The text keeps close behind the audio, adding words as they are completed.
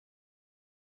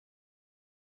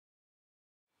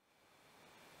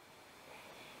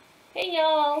Hey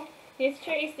y'all, it's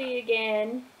Tracy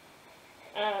again.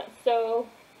 So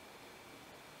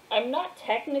I'm not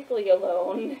technically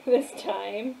alone this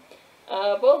time.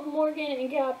 Both Morgan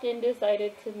and Captain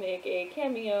decided to make a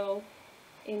cameo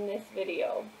in this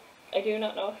video. I do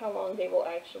not know how long they will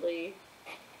actually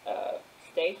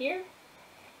stay here.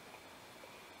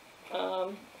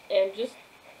 And just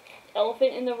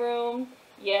elephant in the room.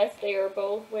 Yes, they are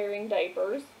both wearing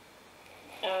diapers.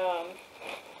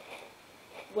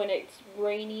 When it's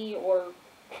rainy or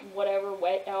whatever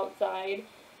wet outside,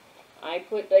 I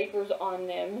put diapers on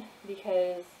them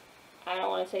because I don't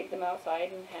want to take them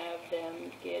outside and have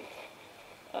them get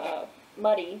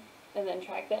muddy and then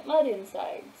track that mud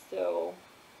inside. So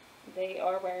they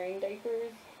are wearing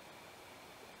diapers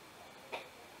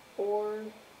for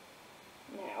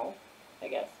now, I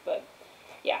guess. But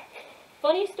yeah,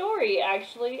 funny story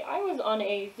actually. I was on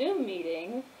a Zoom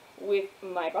meeting with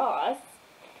my boss,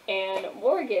 and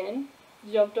Morgan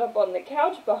jumped up on the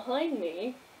couch behind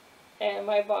me, and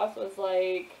my boss was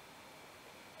like,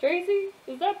 "Tracy,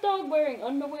 is that dog wearing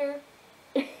underwear?"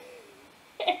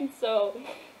 And so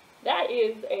that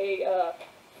is a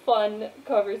fun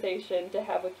conversation to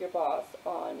have with your boss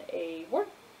on a work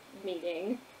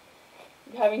meeting,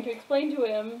 having to explain to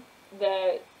him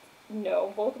that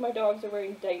no, both of my dogs are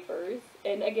wearing diapers.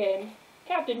 And again,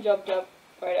 Captain jumped up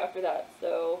right after that,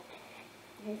 so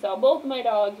he saw both of my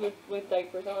dogs with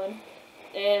diapers on,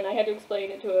 and I had to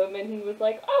explain it to him, and he was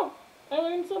like, "Oh, I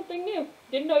learned something new.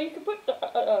 Didn't know you could put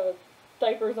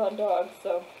diapers on dogs."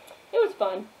 So it was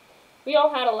fun. We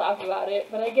all had a laugh about it,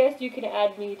 but I guess you can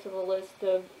add me to the list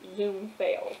of Zoom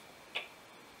fails.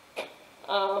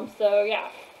 So yeah,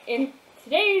 in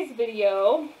today's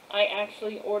video, I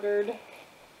actually ordered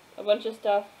a bunch of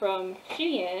stuff from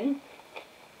SHEIN,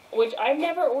 which I've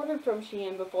never ordered from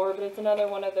SHEIN before, but it's another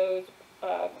one of those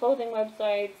clothing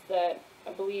websites that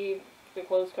I believe the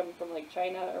clothes come from like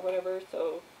China or whatever,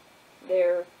 so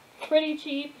they're pretty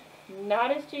cheap. Not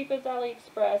as cheap as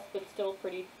AliExpress, but still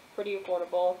pretty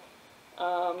affordable.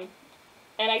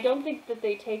 And I don't think that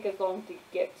they take as long to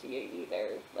get to you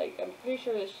either. Like, I'm pretty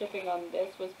sure the shipping on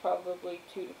this was probably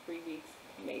 2 to 3 weeks,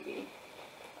 maybe.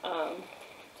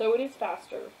 So it is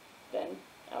faster than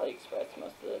AliExpress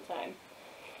most of the time.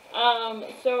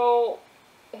 So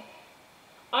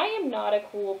I am not a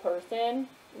cool person.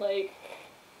 Like,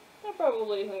 that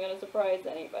probably isn't going to surprise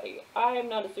anybody. I am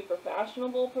not a super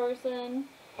fashionable person.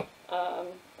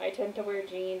 I tend to wear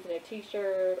jeans and a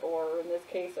t-shirt, or in this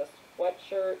case a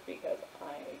sweatshirt, because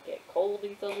I get cold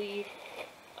easily.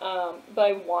 But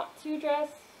I want to dress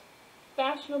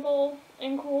fashionable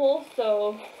and cool,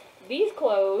 so these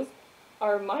clothes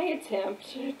are my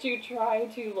attempt to try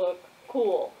to look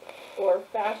cool or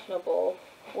fashionable,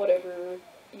 whatever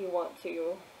you want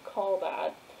to call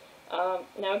that.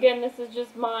 Now again, this is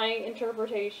just my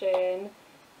interpretation.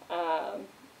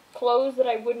 Clothes that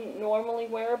I wouldn't normally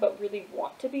wear but really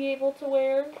want to be able to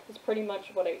wear is pretty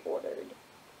much what I ordered.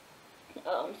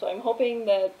 So I'm hoping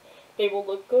that they will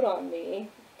look good on me,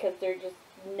 because they're just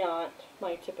not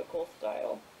my typical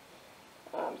style.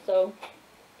 So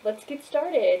let's get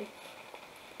started.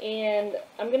 And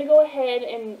I'm going to go ahead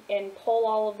and pull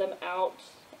all of them out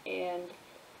and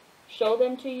show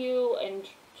them to you and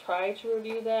try to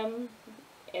review them.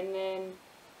 And then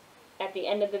at the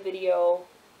end of the video,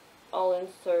 I'll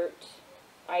insert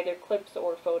either clips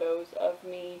or photos of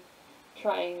me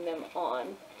trying them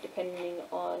on, depending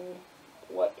on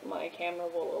what my camera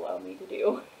will allow me to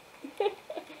do.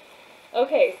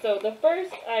 Okay, so the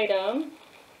first item,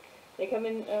 they come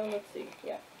in, let's see,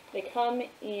 yeah, they come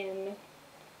in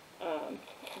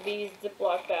these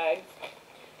Ziploc bags,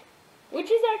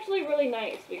 which is actually really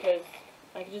nice because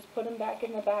I can just put them back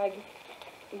in the bag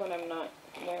when I'm not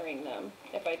wearing them,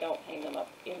 if I don't hang them up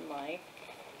in my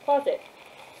closet.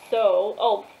 So,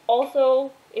 oh,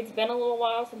 also, it's been a little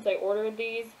while since I ordered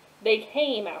these. They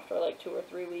came after like 2 or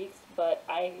 3 weeks, but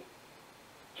I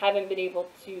haven't been able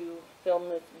to film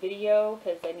this video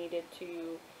because I needed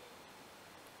to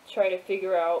try to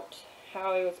figure out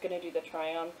how I was going to do the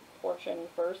try-on portion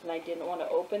first, and I didn't want to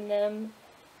open them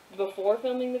before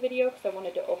filming the video because I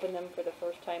wanted to open them for the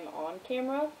first time on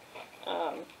camera.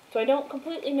 So I don't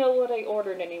completely know what I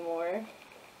ordered anymore.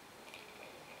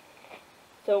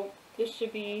 So this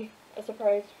should be a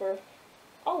surprise for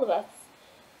all of us.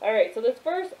 Alright, so this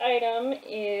first item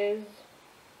is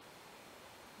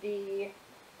the,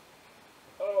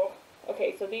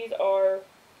 okay, so these are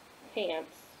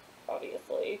pants,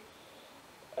 obviously.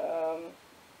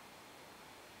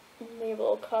 They have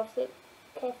little cuff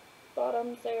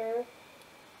bottoms there.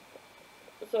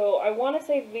 So I want to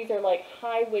say these are like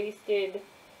high-waisted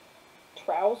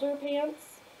trouser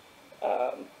pants.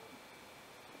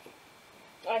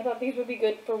 I thought these would be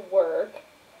good for work.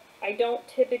 I don't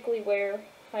typically wear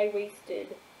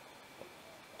high-waisted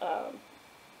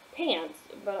pants,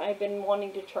 but I've been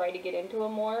wanting to try to get into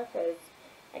them more because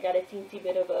I got a teensy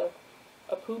bit of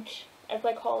a pooch, as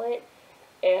I call it,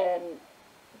 and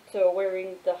so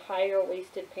wearing the higher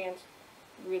waisted pants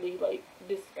really like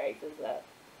disguises that.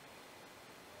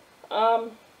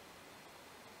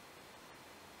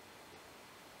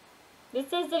 This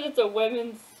says that it's a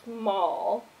women's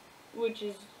small, which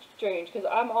is strange because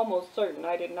I'm almost certain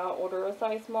I did not order a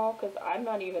size small because I'm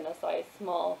not even a size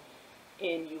small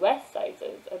in US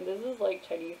sizes, and this is like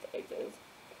Chinese sizes.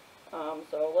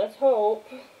 So let's hope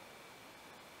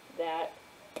that,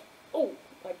 oh,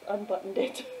 I unbuttoned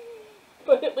it,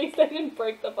 but at least I didn't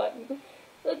break the button.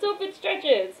 Let's hope it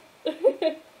stretches.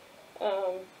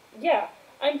 Yeah,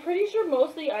 I'm pretty sure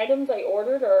most of the items I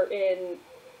ordered are in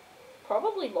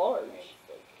probably large.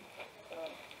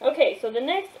 Okay, so the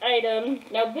next item,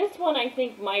 now this one I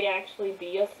think might actually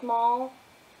be a small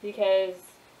because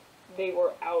they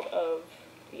were out of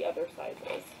the other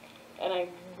sizes. And I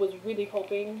was really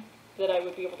hoping that I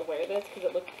would be able to wear this because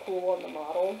it looked cool on the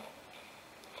model.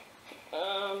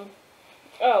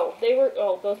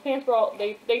 Those pants were all,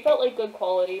 they felt like good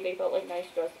quality. They felt like nice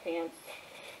dress pants.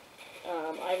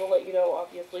 I will let you know,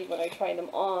 obviously, when I try them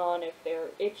on, if they're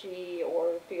itchy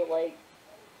or feel like,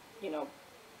 you know,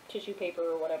 tissue paper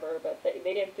or whatever, but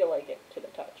they didn't feel like it to the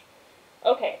touch.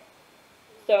 Okay,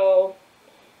 so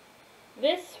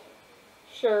this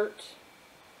shirt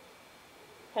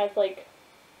has like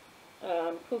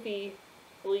poofy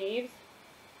sleeves.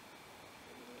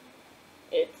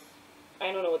 It's,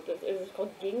 I don't know what this is. It's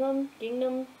called gingham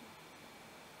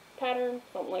pattern,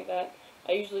 something like that.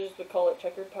 I usually just would call it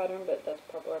checkered pattern, but that's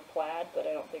probably plaid, but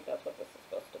I don't think that's what this is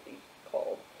supposed to be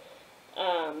called.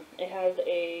 It has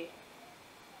a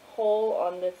hole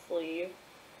on this sleeve,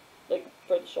 like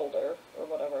for the shoulder or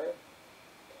whatever.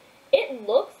 It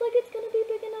looks like it's going to be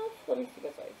big enough. Let me see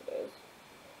what size it is.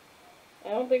 I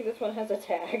don't think this one has a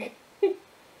tag.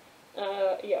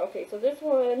 Yeah, okay, so this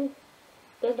one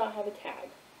does not have a tag.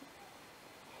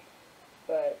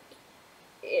 But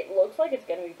it looks like it's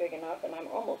going to be big enough, and I'm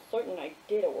almost certain I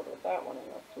did order that one in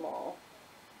a small.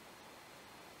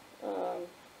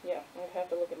 Yeah, I'd have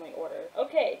to look at my order.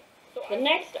 Okay, so the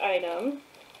next item,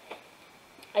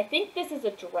 I think this is a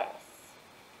dress.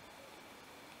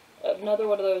 Another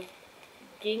one of those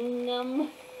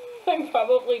gingham. I'm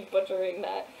probably butchering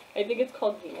that. I think it's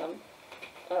called gingham.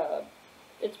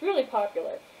 It's really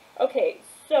popular. Okay,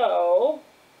 so,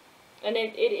 and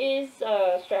it is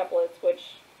strapless,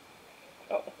 which,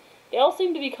 oh, they all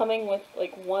seem to be coming with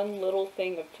like one little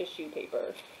thing of tissue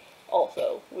paper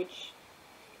also, which,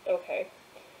 okay.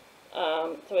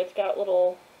 So it's got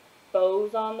little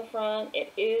bows on the front.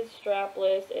 It is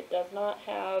strapless. It does not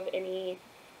have any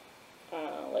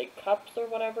like cups or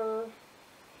whatever,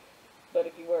 but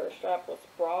if you wear a strapless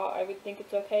bra, I would think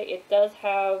it's okay. It does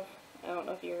have, I don't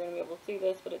know if you're going to be able to see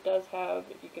this, but it does have,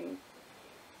 if you can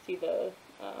see the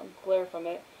glare from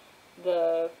it,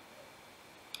 the,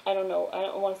 I don't know, I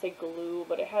don't want to say glue,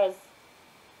 but it has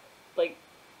like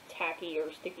tacky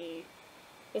or sticky,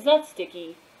 it's not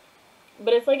sticky,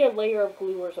 but it's like a layer of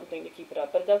glue or something to keep it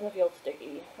up, but it doesn't feel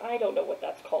sticky. I don't know what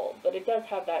that's called, but it does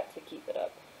have that to keep it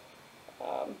up.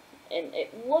 And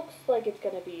it looks like it's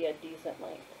going to be a decent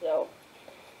length, so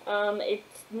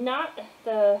it's not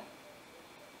the,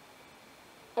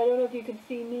 I don't know if you can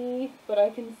see me, but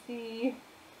I can see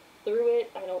through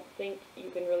it. I don't think you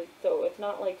can really, so it's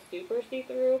not like super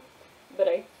see-through, but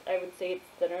I would say it's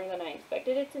thinner than I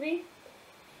expected it to be.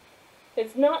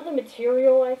 It's not the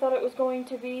material I thought it was going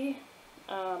to be.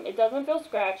 It doesn't feel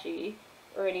scratchy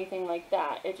or anything like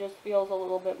that. It just feels a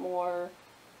little bit more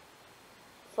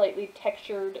slightly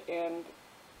textured and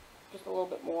just a little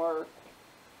bit more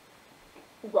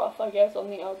rough, I guess, on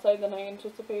the outside than I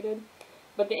anticipated.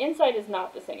 But the inside is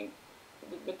not the same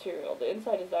material. The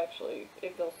inside is actually,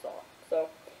 it feels soft. So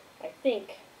I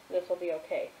think this will be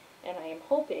okay. And I am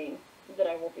hoping that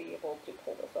I will be able to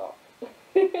pull this off.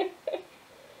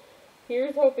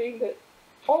 Here's hoping that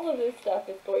all of this stuff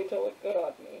is going to look good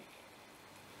on me.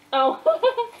 Oh,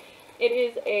 it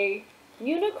is a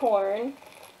unicorn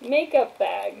makeup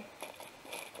bag.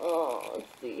 Oh, let's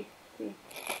see.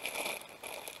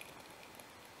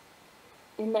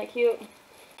 Isn't that cute?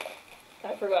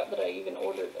 I forgot that I even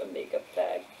ordered a makeup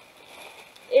bag.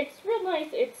 It's real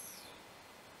nice. It's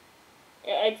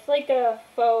like a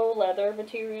faux leather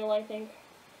material, I think.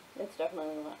 It's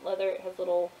definitely not leather. It has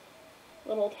little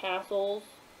tassels,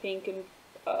 pink and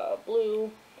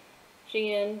blue.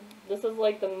 SHEIN. This is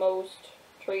like the most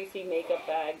Tracy makeup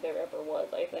bag there ever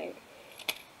was, I think.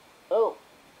 Oh,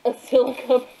 a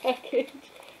silica package.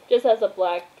 Just has a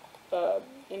black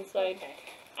inside. Okay.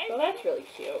 So that's really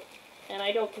cute. And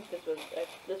I don't think this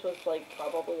was like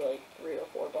probably like $3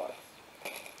 or $4.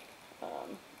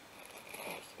 I'm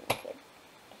just gonna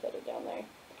set it down there.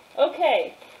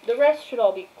 Okay, the rest should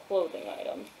all be clothing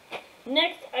items.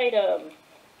 Next item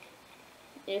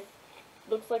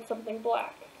looks like something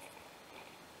black.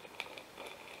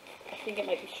 I think it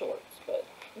might be shorts, but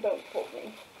don't quote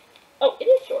me. Oh, it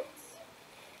is shorts.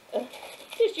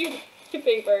 Tissue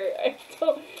paper.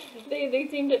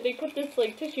 They put this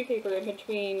like tissue paper in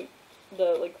between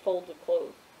the like folds of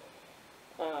clothes.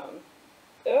 Oh,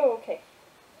 okay.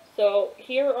 So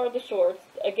here are the shorts.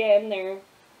 Again, they're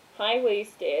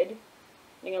high-waisted.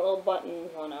 They got little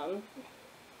buttons on them.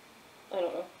 I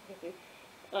don't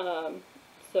know.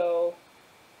 So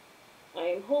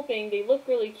I'm hoping they look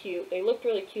really cute. They looked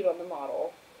really cute on the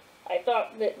model. I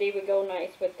thought that they would go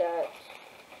nice with that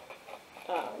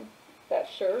that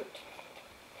shirt.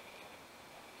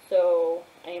 So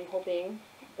I am hoping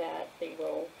that they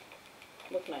will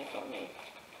look nice on me.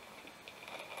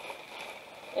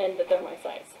 And that they're my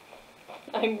size.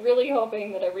 I'm really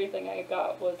hoping that everything I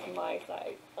got was my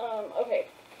size. Okay.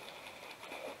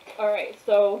 Alright,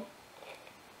 so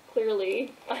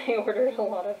clearly I ordered a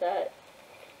lot of that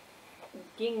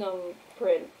gingham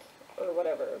print or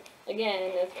whatever.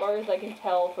 Again, as far as I can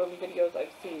tell from videos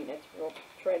I've seen, it's real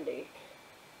trendy.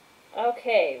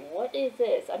 Okay, what is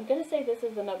this? I'm gonna say this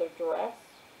is another dress.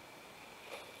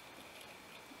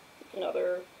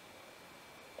 Another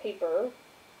paper.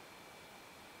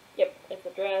 Yep, it's a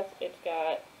dress. It's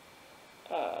got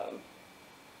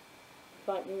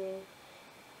buttons,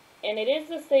 and it is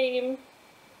the same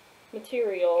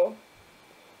material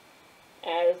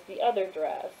as the other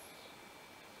dress.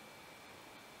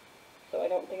 So I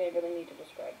don't think I really need to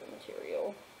describe the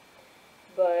material.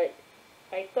 But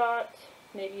I thought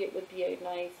maybe it would be a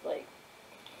nice, like,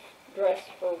 dress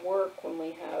for work when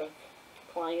we have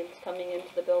clients coming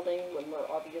into the building, when we're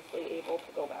obviously able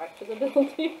to go back to the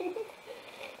building.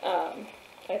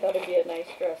 I thought it'd be a nice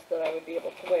dress that I would be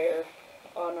able to wear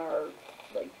on our,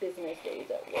 like, business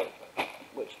days at work,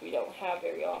 which we don't have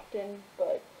very often,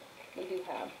 but we do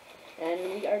have.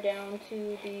 And we are down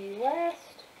to the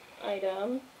last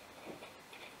item.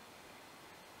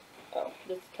 Oh,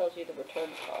 this tells you the return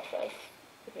process,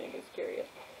 if anybody's curious.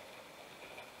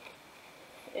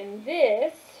 And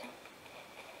this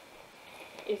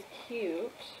is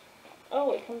cute.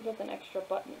 Oh, it comes with an extra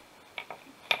button.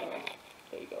 Oh,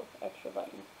 there you go, extra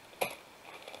button.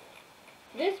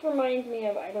 This reminds me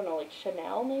of, I don't know, like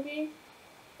Chanel maybe?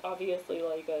 Obviously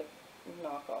like a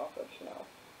knockoff of Chanel.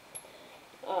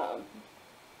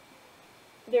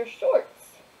 They're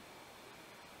shorts.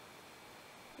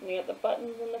 And you got the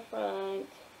buttons in the front,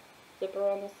 zipper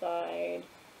on the side,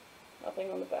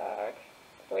 nothing on the back,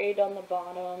 braid on the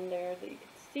bottom there that you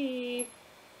can see.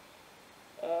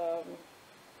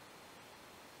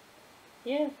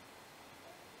 Yeah,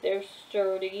 they're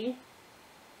sturdy.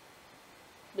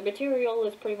 The material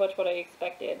is pretty much what I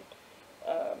expected.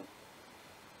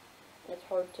 It's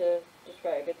hard to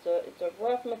describe. It's a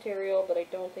rough material, but I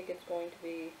don't think it's going to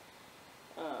be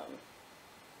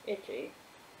itchy.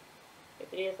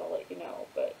 If it is, I'll let you know.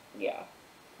 But yeah,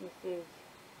 this is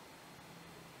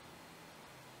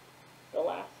the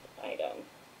last item.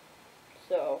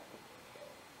 So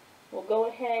we'll go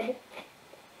ahead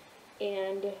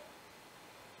and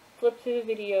flip through the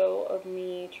video of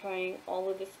me trying all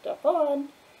of this stuff on,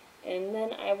 and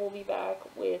then I will be back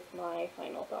with my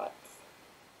final thoughts.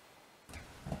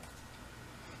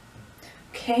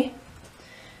 Okay,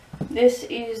 this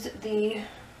is the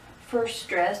first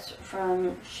dress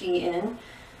from SHEIN.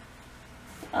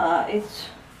 It's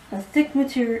a thick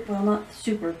material, well, not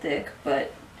super thick,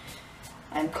 but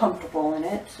I'm comfortable in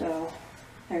it, so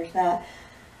there's that.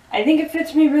 I think it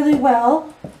fits me really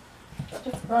well.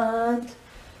 The front,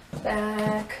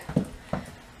 back.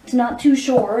 It's not too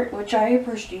short, which I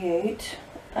appreciate.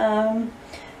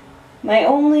 My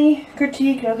only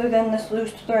critique, other than this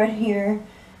loose thread here,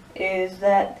 is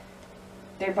that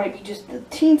there might be just the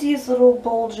teensiest little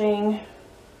bulging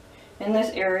in this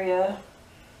area,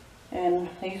 and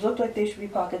these look like they should be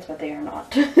pockets, but they are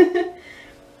not.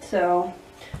 So,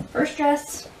 first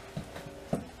dress,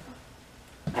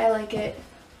 I like it.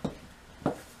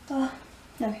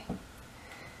 Okay.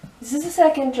 This is the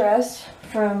second dress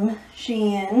from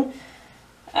SHEIN.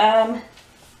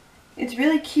 It's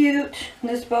really cute.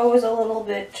 This bow is a little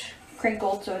bit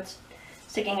crinkled, so it's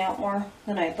sticking out more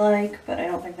than I'd like, but I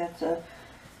don't think that's a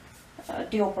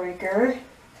deal breaker.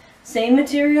 Same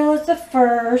material as the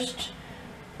first.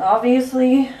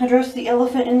 Obviously, address the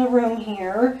elephant in the room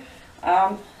here.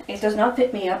 it does not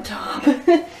fit me up top.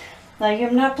 I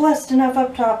am not blessed enough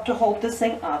up top to hold this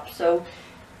thing up. So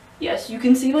yes, you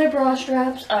can see my bra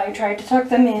straps. I tried to tuck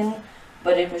them in,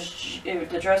 but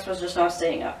the dress was just not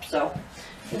staying up. So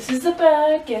this is the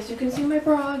back. Yes, you can see my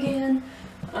bra again.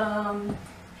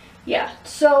 Yeah,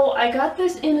 so I got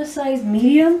this in a size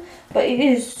medium, but it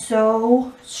is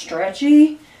so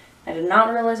stretchy. I did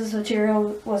not realize this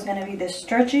material was going to be this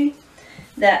stretchy,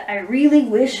 that I really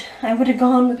wish I would have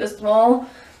gone with a small,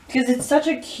 because it's such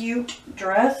a cute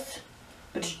dress,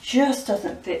 but it just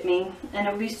doesn't fit me. And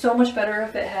it would be so much better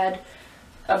if it had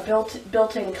a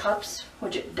built-in cups,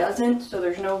 which it doesn't, so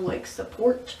there's no like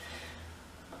support.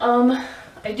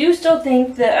 I do still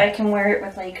think that I can wear it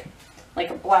with like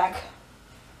a black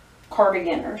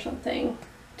cardigan or something,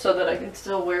 so that I can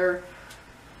still wear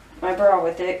my bra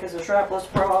with it, because a strapless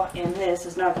bra in this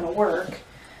is not going to work.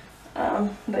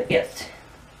 But yes,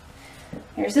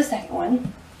 here's the second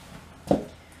one.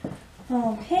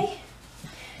 Okay,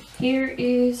 here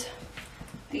is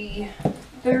the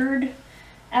third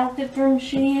outfit from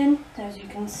SHEIN. As you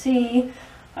can see,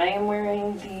 I am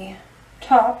wearing the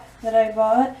top that I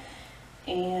bought,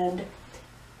 and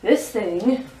this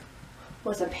thing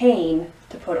was a pain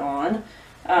to put on.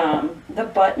 The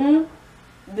button,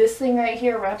 this thing right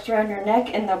here wraps around your neck,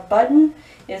 and the button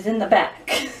is in the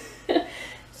back.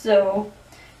 So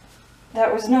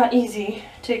that was not easy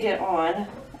to get on.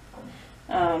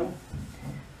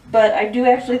 But I do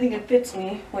actually think it fits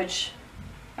me, which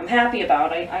I'm happy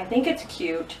about. I think it's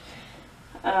cute.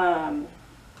 I'm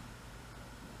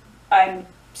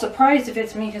surprised it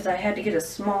fits me because I had to get a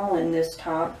small in this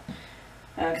top,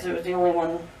 because it was the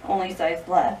only size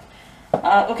left.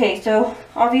 Okay, so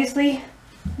obviously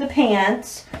the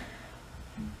pants,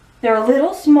 they're a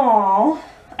little small.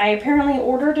 I apparently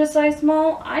ordered a size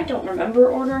small. I don't remember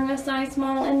ordering a size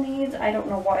small in these. I don't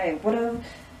know why I would have.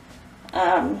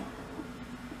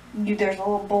 There's a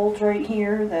little bulge right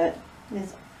here that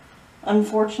is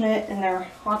unfortunate, and they're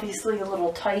obviously a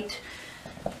little tight,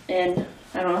 and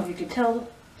I don't know if you could tell.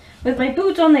 With my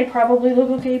boots on, they probably look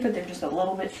okay, but they're just a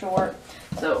little bit short.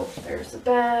 So there's the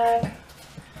back,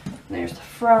 there's the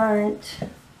front.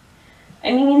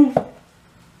 I mean,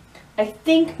 I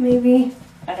think maybe,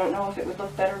 I don't know if it would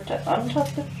look better to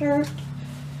untuck the shirt.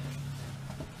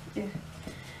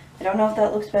 I don't know if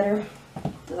that looks better.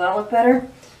 Does that look better?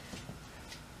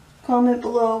 Comment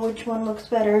below which one looks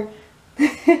better.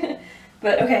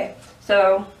 But okay,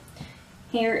 so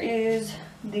here is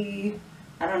the,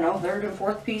 I don't know, third and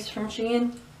fourth piece from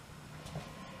SHEIN.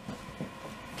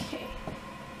 Okay.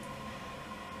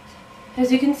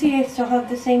 As you can see, I still have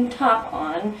the same top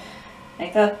on. I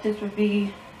thought this would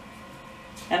be,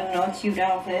 I don't know, a cute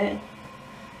outfit.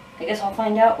 I guess I'll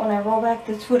find out when I roll back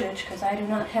this footage, because I do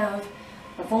not have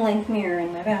a full-length mirror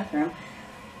in my bathroom.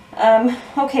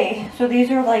 Okay, so these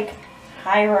are like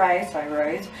high-rise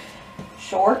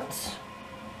shorts,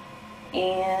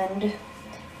 and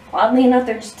oddly enough,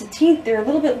 they're just they're a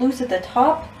little bit loose at the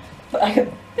top, but I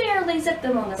could barely zip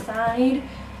them on the side,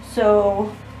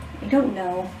 so I don't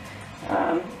know.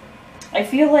 I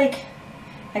feel like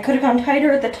I could have gone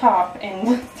tighter at the top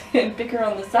and bigger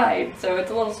on the side, so it's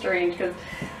a little strange, because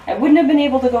I wouldn't have been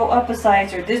able to go up a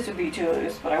size, or this would be too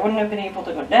loose, but I wouldn't have been able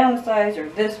to go down a size, or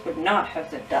this would not have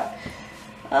zipped up.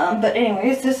 But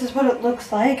anyways, this is what it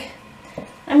looks like.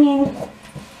 I mean,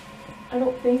 I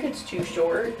don't think it's too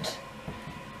short.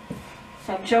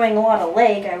 I'm showing a lot of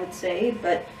leg, I would say,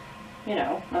 but, you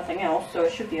know, nothing else, so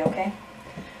it should be okay.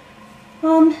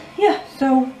 Yeah,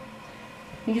 so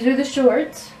these are the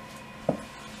shorts.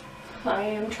 I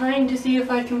am trying to see if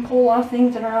I can pull off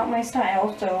things that are not my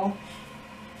style, so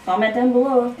comment down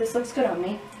below if this looks good on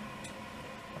me.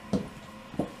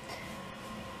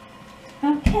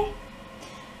 Okay,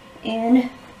 and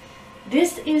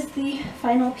this is the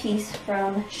final piece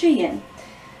from SHEIN.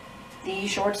 The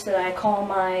shorts that I call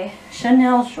my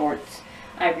Chanel shorts.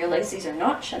 I realize these are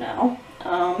not Chanel,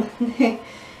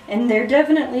 and they're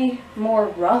definitely more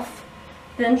rough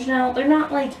than Chanel. They're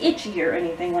not like itchy or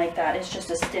anything like that. It's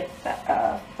just a stiff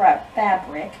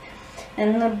fabric,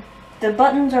 and the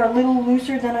buttons are a little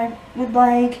looser than I would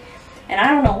like. And I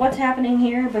don't know what's happening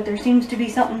here, but there seems to be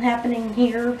something happening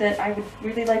here that I would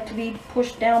really like to be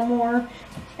pushed down more.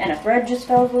 And a thread just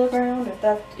fell to the ground,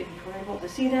 if you were able to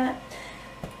see that.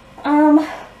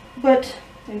 But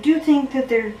I do think that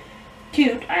they're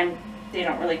cute. They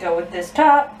don't really go with this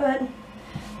top, but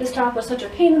this top was such a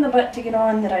pain in the butt to get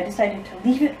on that I decided to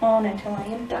leave it on until I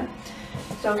am done.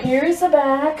 So here's the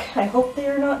back. I hope they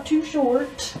are not too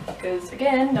short, because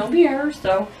again, no mirror,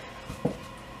 so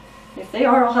if they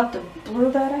are, I'll have to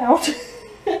blur that out.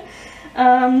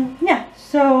 Yeah,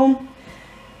 so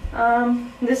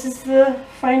This is the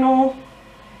final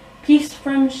piece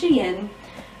from SHEIN.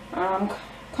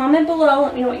 Comment below,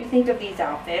 let me know what you think of these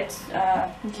outfits.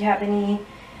 Do you have any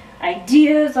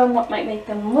ideas on what might make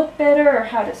them look better or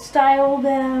how to style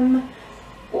them?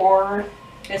 Or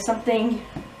if something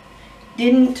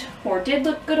didn't or did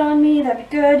look good on me, that'd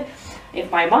be good. If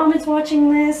my mom is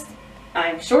watching this,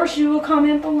 I'm sure she will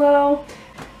comment below.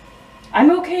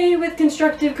 I'm okay with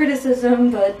constructive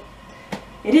criticism, but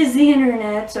it is the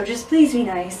internet, so just please be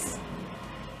nice.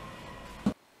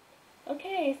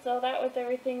 Okay, so that was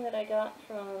everything that I got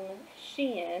from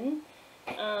SHEIN.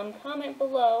 Comment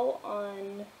below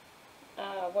on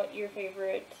what your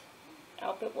favorite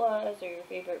outfit was or your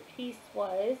favorite piece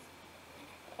was.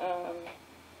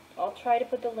 I'll try to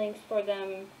put the links for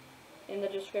them in the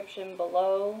description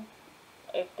below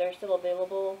if they're still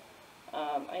available.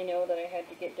 I know that I had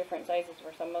to get different sizes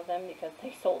for some of them because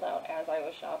they sold out as I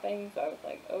was shopping, so I was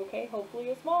like, okay, hopefully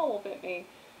a small will fit me.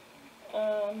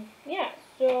 Yeah,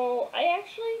 so I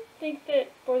actually think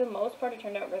that for the most part it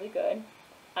turned out really good.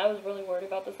 I was really worried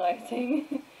about the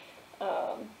sizing.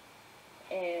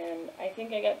 And I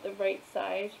think I got the right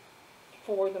size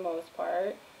for the most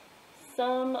part.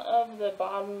 Some of the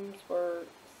bottoms were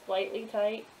slightly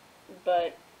tight,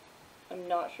 but I'm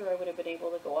not sure I would have been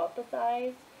able to go up a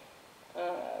size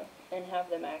and have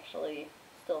them actually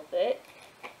still fit.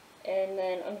 And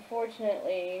then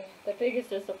unfortunately, the biggest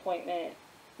disappointment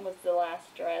was the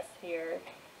last dress here,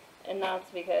 and that's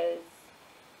because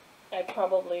I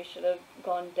probably should have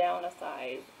gone down a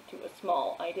size to a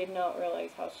small. I did not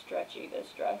realize how stretchy this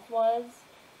dress was,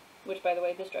 which by the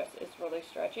way, this dress is really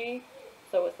stretchy.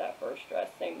 So was that first dress,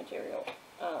 same material.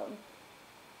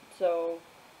 So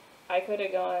I could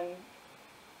have gone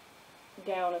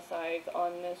down a size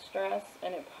on this dress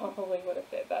and it probably would have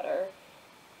fit better.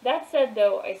 That said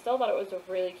though, I still thought it was a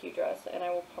really cute dress and I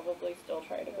will probably still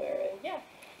try to wear it. Yeah.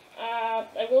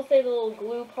 I will say the little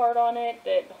glue part on it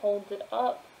that holds it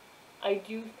up, I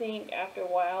do think after a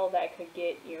while that could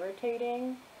get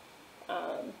irritating.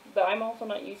 But I'm also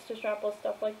not used to strapless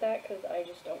stuff like that because I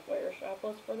just don't wear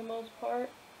strapless for the most part.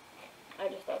 I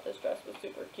just thought this dress was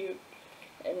super cute,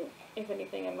 and if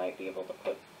anything I might be able to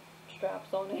put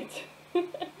straps on it.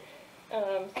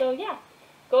 So yeah,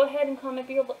 go ahead and comment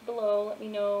below, let me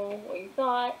know what you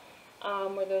thought.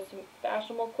 Were those some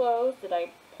fashionable clothes? Did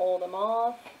I pull them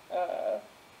off?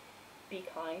 Be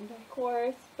kind, of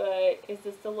course, but is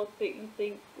this the look that you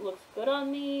think looks good on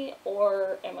me,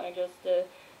 or am I just a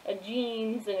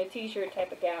jeans and a t-shirt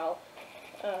type of gal?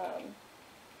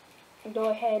 Go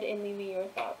ahead and leave me your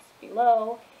thoughts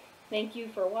below. Thank you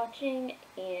for watching,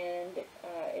 and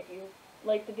if you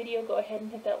like the video, go ahead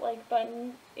and hit that like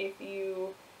button. If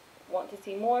you want to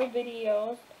see more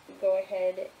videos, go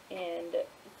ahead and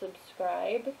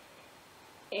subscribe,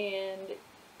 and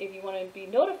if you want to be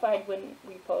notified when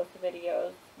we post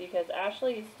videos, because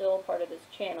Ashley is still part of this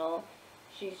channel.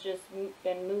 She's just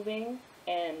been moving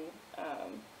and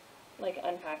like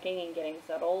unpacking and getting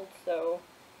settled, so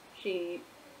she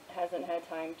hasn't had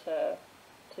time to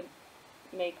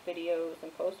make videos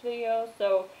and post videos.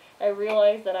 So I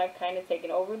realized that I've kind of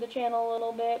taken over the channel a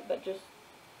little bit, but just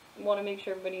want to make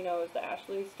sure everybody knows that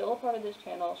Ashley's still a part of this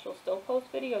channel. She'll still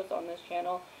post videos on this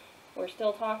channel. We're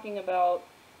still talking about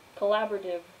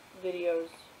collaborative videos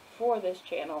for this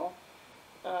channel.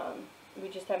 We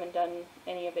just haven't done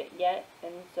any of it yet,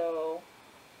 and so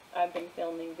I've been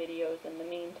filming videos in the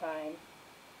meantime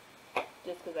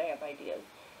just because I have ideas.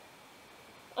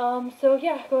 So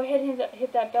yeah, go ahead and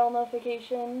hit that bell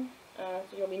notification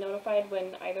so you'll be notified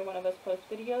when either one of us posts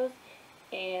videos,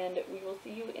 and we will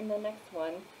see you in the next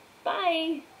one.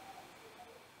 Bye!